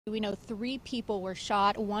We know 3 people were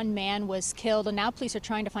shot, 1 man was killed, and now police are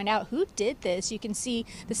trying to find out who did this. You can see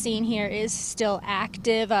the scene here is still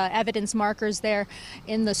active, evidence markers there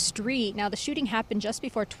in the street. Now, the shooting happened just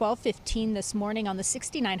before 12:15 this morning on the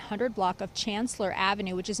 6900 block of Chancellor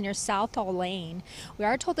Avenue, which is near Southall Lane. We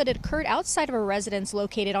are told that it occurred outside of a residence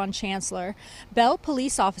located on Chancellor. Bell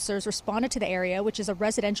police officers responded to the area, which is a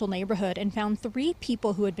residential neighborhood, and found 3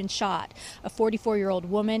 people who had been shot, a 44-year-old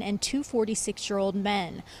woman and 2 46-year-old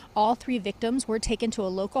men. All 3 victims were taken to a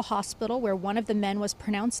local hospital where one of the men was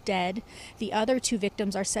pronounced dead. The other 2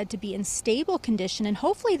 victims are said to be in stable condition, and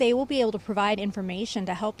hopefully they will be able to provide information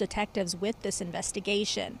to help detectives with this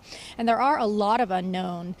investigation. And there are a lot of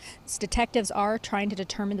unknowns. Detectives are trying to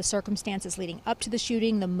determine the circumstances leading up to the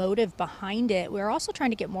shooting, the motive behind it. We're also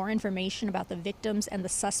trying to get more information about the victims and the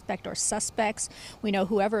suspect or suspects. We know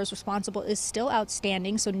whoever is responsible is still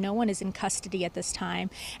outstanding, so no one is in custody at this time.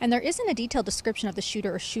 And there isn't a detailed description of the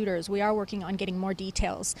shooter or shooters. We are working on getting more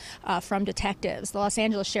details from detectives. The Los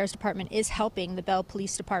Angeles Sheriff's Department is helping the Bell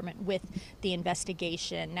Police Department with the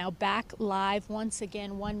investigation. Now back live once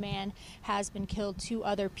again, 1 man has been killed, 2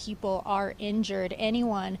 other people are injured.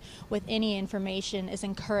 Anyone with any information is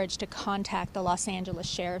encouraged to contact the Los Angeles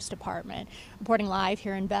Sheriff's Department. Reporting live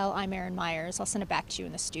here in Bell, I'm Erin Myers. I'll send it back to you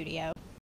in the studio.